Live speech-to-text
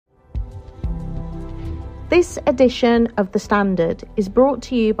This edition of The Standard is brought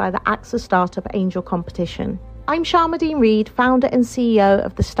to you by the AXA Startup Angel Competition. I'm Sharmadean Reid, founder and CEO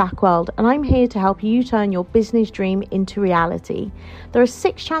of The Stack World, and I'm here to help you turn your business dream into reality. There are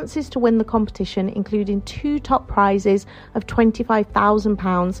 6 chances to win the competition, including 2 top prizes of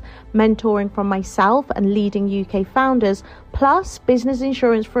 £25,000, mentoring from myself and leading UK founders, plus business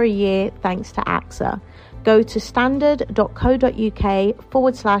insurance for a year thanks to AXA. Go to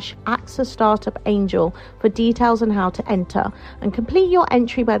standard.co.uk/AXA Startup Angel for details on how to enter and complete your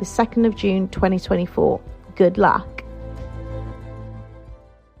entry by the 2nd of June 2024. Good luck.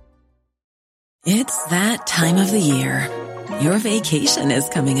 It's that time of the year. Your vacation is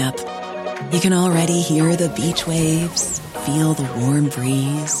coming up. You can already hear the beach waves, feel the warm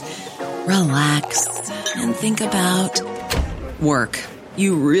breeze, relax, and think about work.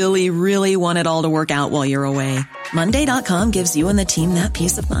 You really, really want it all to work out while you're away. Monday.com gives you and the team that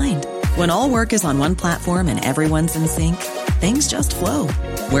peace of mind. When all work is on one platform and everyone's in sync, things just flow.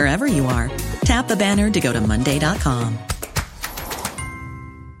 Wherever you are, tap the banner to go to Monday.com.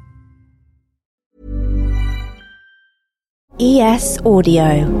 ES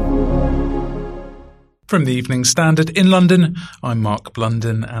Audio. From the Evening Standard in London, I'm Mark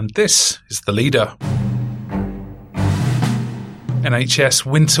Blunden, and this is The Leader. NHS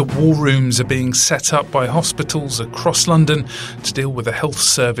winter war rooms are being set up by hospitals across London to deal with a health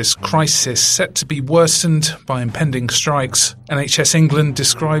service crisis set to be worsened by impending strikes. NHS England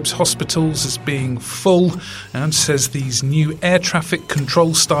describes hospitals as being full and says these new air traffic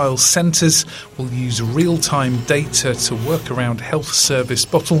control style centres will use real-time data to work around health service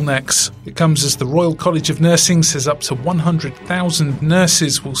bottlenecks. It comes as the Royal College of Nursing says up to 100,000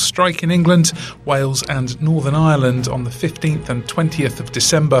 nurses will strike in England, Wales and Northern Ireland on the 15th and 20th of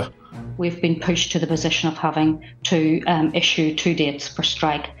December. We've been pushed to the position of having to issue 2 dates for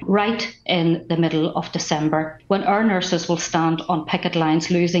strike right in the middle of December, when our nurses will stand on picket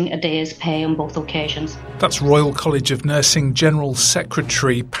lines losing a day's pay on both occasions. That's Royal College of Nursing General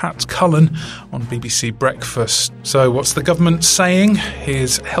Secretary Pat Cullen on BBC Breakfast. So what's the government saying?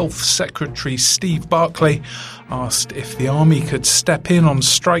 Here's Health Secretary Steve Barclay asked if the Army could step in on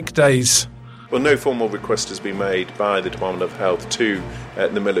strike days. Well, no formal request has been made by the Department of Health to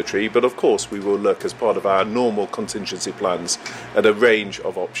the military, but of course we will look as part of our normal contingency plans at a range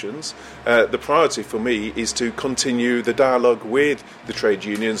of options. The priority for me is to continue the dialogue with the trade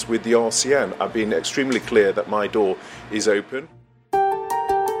unions, with the RCN. I've been extremely clear that my door is open.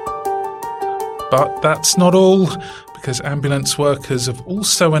 But that's not all, because ambulance workers have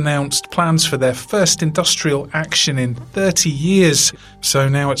also announced plans for their first industrial action in 30 years. So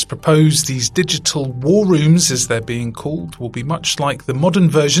now it's proposed these digital war rooms, as they're being called, will be much like the modern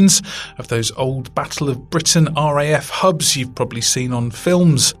versions of those old Battle of Britain RAF hubs you've probably seen on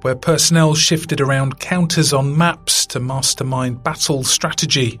films, where personnel shifted around counters on maps to mastermind battle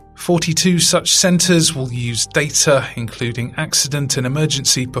strategy. 42 such centres will use data, including accident and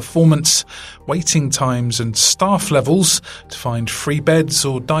emergency performance, waiting times and staff levels, to find free beds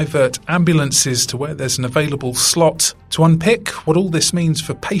or divert ambulances to where there's an available slot. To unpick what all this means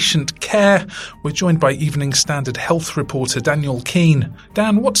for patient care, we're joined by Evening Standard health reporter Daniel Keane.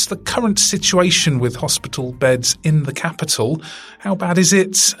 Dan, what's the current situation with hospital beds in the capital? How bad is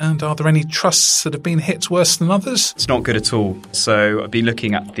it? And are there any trusts that have been hit worse than others? It's not good at all. So I've been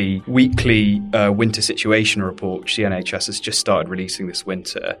looking at the weekly winter situation report, which the NHS has just started releasing this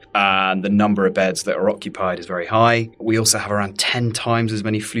winter. And the number of beds that are occupied is very high. We also have around 10 times as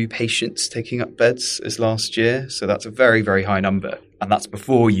many flu patients taking up beds as last year. So that's a very, very high number. And that's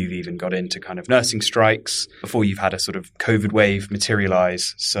before you've even got into kind of nursing strikes, before you've had a sort of COVID wave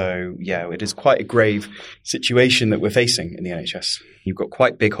materialise. So, yeah, it is quite a grave situation that we're facing in the NHS. You've got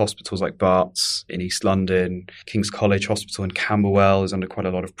quite big hospitals like Barts in East London. King's College Hospital in Camberwell is under quite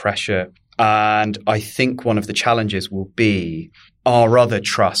a lot of pressure. And I think one of the challenges will be, are other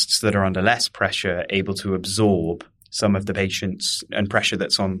trusts that are under less pressure able to absorb some of the patients and pressure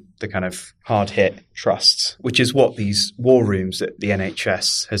that's on the kind of hard-hit trusts, which is what these war rooms that the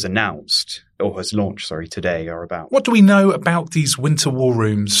NHS has announced or has launched, today are about. What do we know about these winter war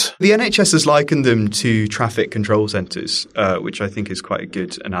rooms? The NHS has likened them to traffic control centres, which I think is quite a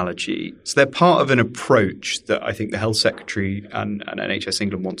good analogy. So they're part of an approach that I think the Health Secretary and NHS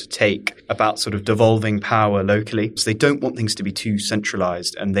England want to take about sort of devolving power locally. So they don't want things to be too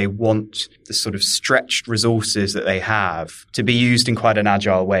centralised, and they want the sort of stretched resources that they have to be used in quite an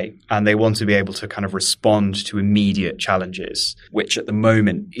agile way. And they want to be able to kind of respond to immediate challenges, which at the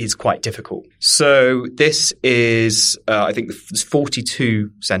moment is quite difficult. So this is, I think there's 42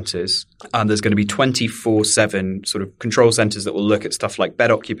 centres, and there's going to be 24/7 sort of control centres that will look at stuff like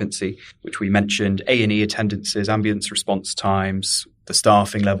bed occupancy, which we mentioned, A&E attendances, ambulance response times, the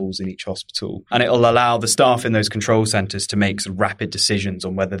staffing levels in each hospital. And it'll allow the staff in those control centres to make some rapid decisions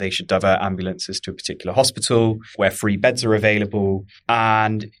on whether they should divert ambulances to a particular hospital, where free beds are available.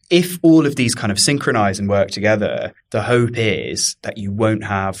 And if all of these kind of synchronise and work together, the hope is that you won't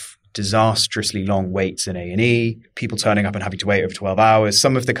have disastrously long waits in A&E, people turning up and having to wait over 12 hours,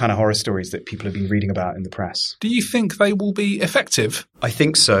 some of the kind of horror stories that people have been reading about in the press. Do you think they will be effective? I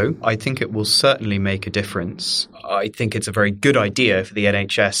think so. I think it will certainly make a difference. I think it's a very good idea for the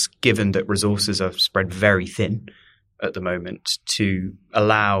NHS, given that resources are spread very thin at the moment, to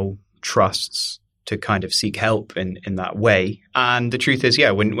allow trusts to kind of seek help in that way. And the truth is,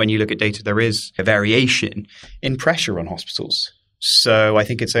 when you look at data, there is a variation in pressure on hospitals. So I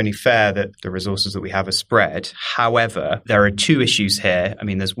think it's only fair that the resources that we have are spread. However, there are two issues here. I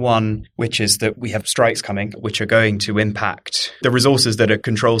mean, there's one, which is that we have strikes coming, which are going to impact the resources that a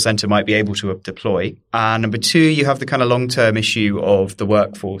control centre might be able to deploy. And number two, you have the kind of long-term issue of the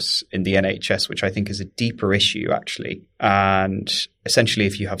workforce in the NHS, which I think is a deeper issue, actually. And essentially,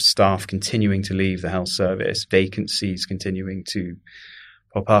 if you have staff continuing to leave the health service, vacancies continuing to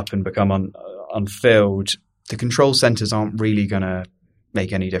pop up and become unfilled, the control centres aren't really going to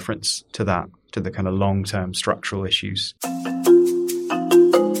make any difference to that, to the kind of long-term structural issues.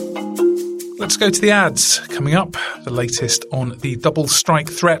 Let's go to the ads. Coming up, the latest on the double strike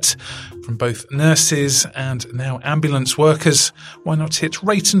threat from both nurses and now ambulance workers. Why not hit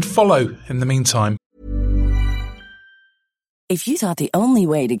rate and follow in the meantime? If you thought the only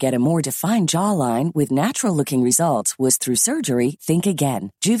way to get a more defined jawline with natural-looking results was through surgery, think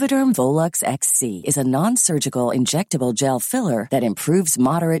again. Juvederm Volux XC is a non-surgical injectable gel filler that improves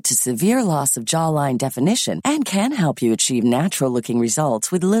moderate to severe loss of jawline definition and can help you achieve natural-looking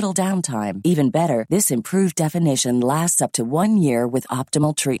results with little downtime. Even better, this improved definition lasts up to 1 year with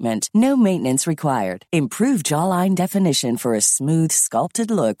optimal treatment. No maintenance required. Improve jawline definition for a smooth,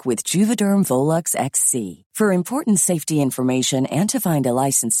 sculpted look with Juvederm Volux XC. For important safety information and to find a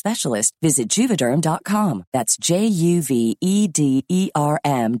licensed specialist, visit Juvederm.com. That's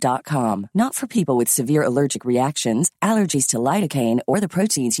JUVEDERM.com. Not for people with severe allergic reactions, allergies to lidocaine, or the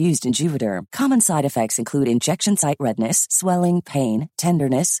proteins used in Juvederm. Common side effects include injection site redness, swelling, pain,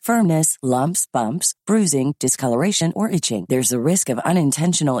 tenderness, firmness, lumps, bumps, bruising, discoloration, or itching. There's a risk of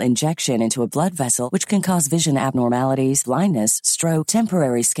unintentional injection into a blood vessel, which can cause vision abnormalities, blindness, stroke,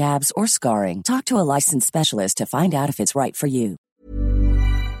 temporary scabs, or scarring. Talk to a licensed specialist to find out if it's right for you.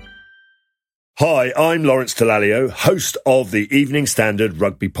 Hi, I'm Lawrence Dallaglio, host of the Evening Standard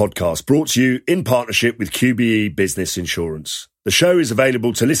Rugby Podcast, brought to you in partnership with QBE Business Insurance. The show is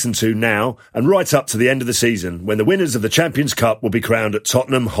available to listen to now and right up to the end of the season, when the winners of the Champions Cup will be crowned at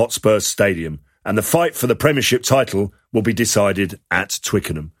Tottenham Hotspur Stadium, and the fight for the Premiership title will be decided at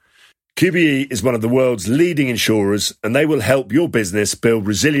Twickenham. QBE is one of the world's leading insurers, and they will help your business build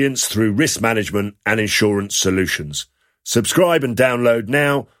resilience through risk management and insurance solutions. Subscribe and download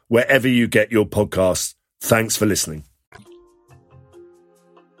now wherever you get your podcasts. Thanks for listening.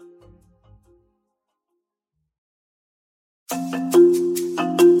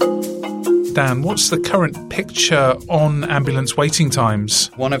 Dan, what's the current picture on ambulance waiting times?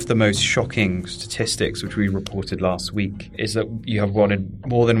 One of the most shocking statistics, which we reported last week, is that you have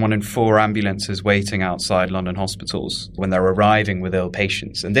more than 1 in 4 ambulances waiting outside London hospitals when they're arriving with ill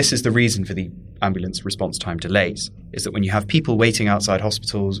patients. And this is the reason for the ambulance response time delays, is that when you have people waiting outside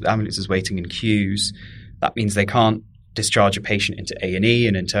hospitals, ambulances waiting in queues, that means they can't discharge a patient into A&E,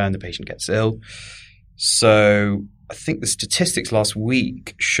 and in turn the patient gets ill. So I think the statistics last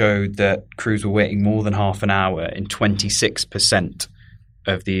week showed that crews were waiting more than half an hour in 26%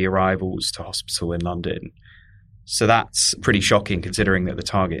 of the arrivals to hospital in London. So that's pretty shocking, considering that the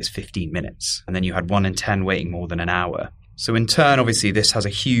target is 15 minutes. And then you had 1 in 10 waiting more than an hour. So in turn, obviously, this has a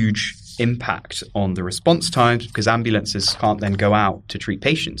huge impact on the response times, because ambulances can't then go out to treat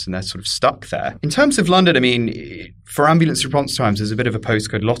patients and they're sort of stuck there. In terms of London, I mean, for ambulance response times, there's a bit of a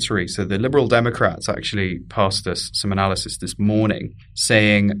postcode lottery. So the Liberal Democrats actually passed us some analysis this morning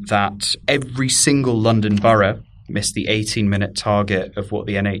saying that every single London borough missed the 18-minute target of what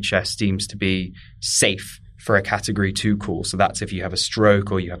the NHS deems to be safe for a Category 2 call. So that's if you have a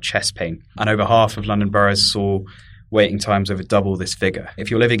stroke or you have chest pain. And over half of London boroughs saw waiting times over double this figure. If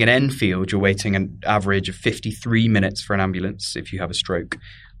you're living in Enfield, you're waiting an average of 53 minutes for an ambulance if you have a stroke,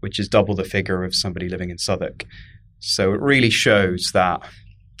 which is double the figure of somebody living in Southwark. So it really shows that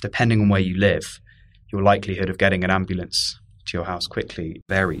depending on where you live, your likelihood of getting an ambulance to your house quickly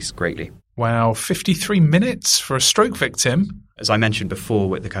varies greatly. Wow, 53 minutes for a stroke victim. As I mentioned before,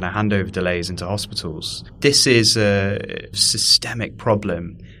 with the kind of handover delays into hospitals, this is a systemic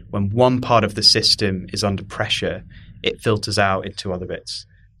problem. When one part of the system is under pressure, it filters out into other bits.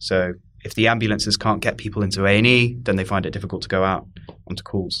 So if the ambulances can't get people into A&E, then they find it difficult to go out onto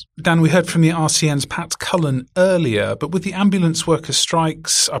calls. Dan, we heard from the RCN's Pat Cullen earlier, but with the ambulance worker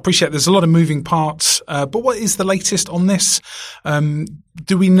strikes, I appreciate there's a lot of moving parts, but what is the latest on this?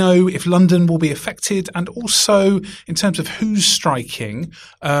 Do we know if London will be affected? And also, in terms of who's striking,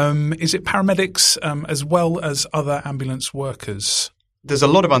 is it paramedics as well as other ambulance workers? There's a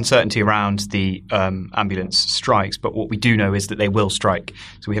lot of uncertainty around the ambulance strikes, but what we do know is that they will strike.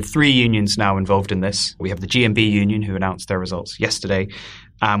 So we have 3 unions now involved in this. We have the GMB union, who announced their results yesterday,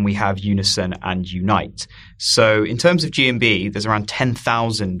 and we have Unison and Unite. So in terms of GMB, there's around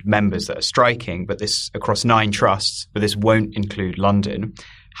 10,000 members that are striking, but this across 9 trusts, but this won't include London.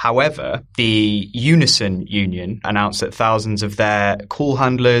 However, the Unison union announced that thousands of their call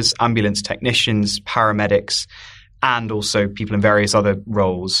handlers, ambulance technicians, paramedics, and also people in various other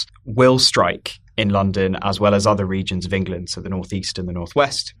roles will strike in London as well as other regions of England, so the North East and the North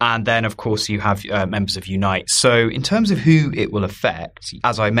West. And then, of course, you have members of Unite. So in terms of who it will affect,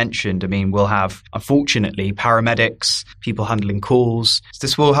 as I mentioned, we'll have, unfortunately, paramedics, people handling calls.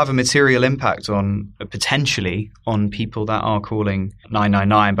 This will have a material impact potentially on people that are calling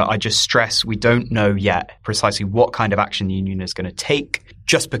 999. But I just stress we don't know yet precisely what kind of action the union is going to take.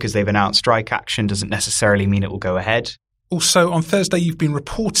 Just because they've announced strike action doesn't necessarily mean it will go ahead. Also, on Thursday, you've been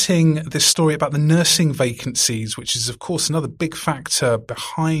reporting this story about the nursing vacancies, which is, of course, another big factor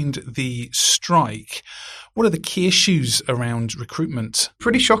behind the strike. What are the key issues around recruitment?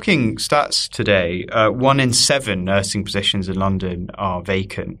 Pretty shocking stats today. 1 in 7 nursing positions in London are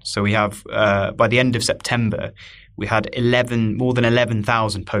vacant. So we have, by the end of September, we had more than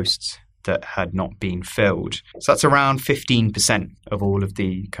 11,000 posts that had not been filled. So that's around 15% of all of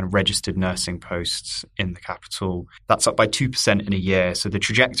the kind of registered nursing posts in the capital. That's up by 2% in a year. So the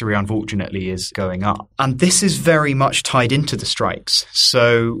trajectory, unfortunately, is going up. And this is very much tied into the strikes.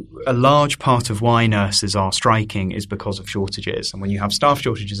 So a large part of why nurses are striking is because of shortages. And when you have staff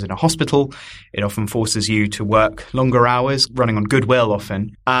shortages in a hospital, it often forces you to work longer hours, running on goodwill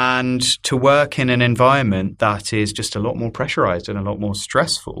often, and to work in an environment that is just a lot more pressurized and a lot more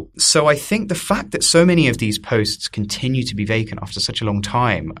stressful. So I think the fact that so many of these posts continue to be vacant after such a long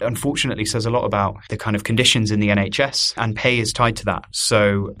time, unfortunately, says a lot about the kind of conditions in the NHS, and pay is tied to that.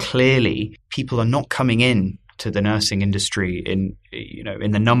 So clearly, people are not coming in to the nursing industry in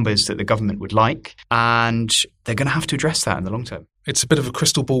the numbers that the government would like, and they're going to have to address that in the long term. It's a bit of a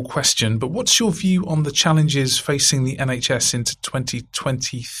crystal ball question, but what's your view on the challenges facing the NHS into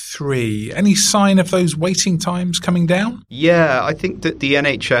 2023? Any sign of those waiting times coming down? Yeah, I think that the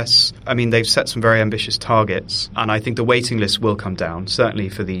NHS, they've set some very ambitious targets, and I think the waiting list will come down, certainly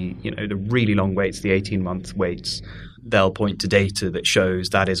for the really long waits, the 18-month waits. They'll point to data that shows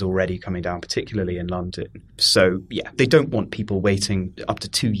that is already coming down, particularly in London. So, yeah, they don't want people waiting up to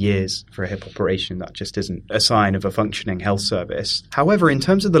 2 years for a hip operation. That just isn't a sign of a functioning health service. However, in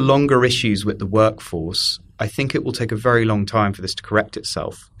terms of the longer issues with the workforce, I think it will take a very long time for this to correct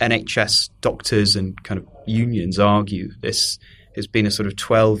itself. NHS doctors and kind of unions argue this has been a sort of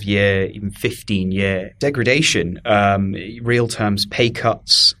 12-year, even 15-year degradation. Real terms, pay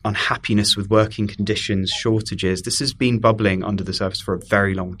cuts, unhappiness with working conditions, shortages. This has been bubbling under the surface for a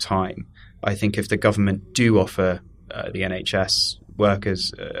very long time. I think if the government do offer the NHS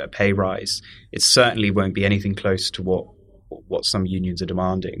workers a pay rise, it certainly won't be anything close to what some unions are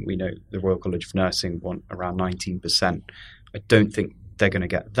demanding. We know the Royal College of Nursing want around 19%. I don't think they're going to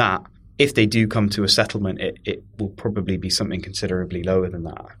get that. If they do come to a settlement, it will probably be something considerably lower than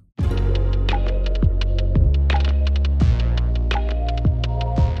that.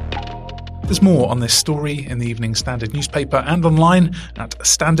 There's more on this story in the Evening Standard newspaper and online at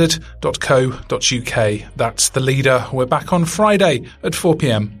standard.co.uk. That's The Leader. We're back on Friday at 4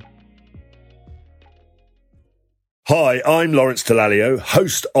 p.m. Hi, I'm Lawrence Dallaglio,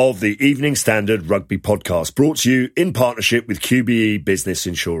 host of the Evening Standard Rugby Podcast, brought to you in partnership with QBE Business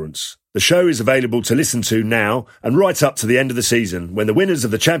Insurance. The show is available to listen to now and right up to the end of the season, when the winners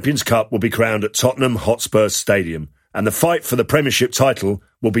of the Champions Cup will be crowned at Tottenham Hotspur Stadium, and the fight for the Premiership title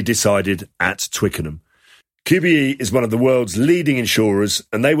will be decided at Twickenham. QBE is one of the world's leading insurers,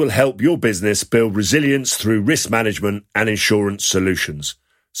 and they will help your business build resilience through risk management and insurance solutions.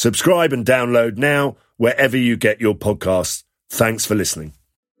 Subscribe and download now wherever you get your podcasts. Thanks for listening.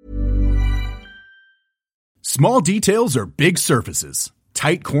 Small details are big surfaces.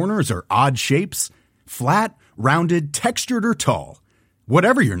 Tight corners are odd shapes. Flat, rounded, textured, or tall.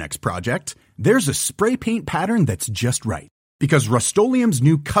 Whatever your next project, there's a spray paint pattern that's just right. Because Rust-Oleum's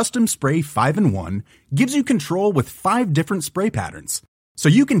new Custom Spray 5-in-1 gives you control with 5 different spray patterns. So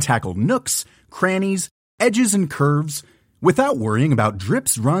you can tackle nooks, crannies, edges, and curves without worrying about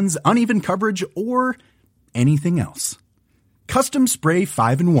drips, runs, uneven coverage, or anything else. Custom Spray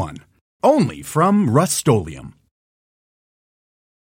 5-in-1. Only from Rust-Oleum.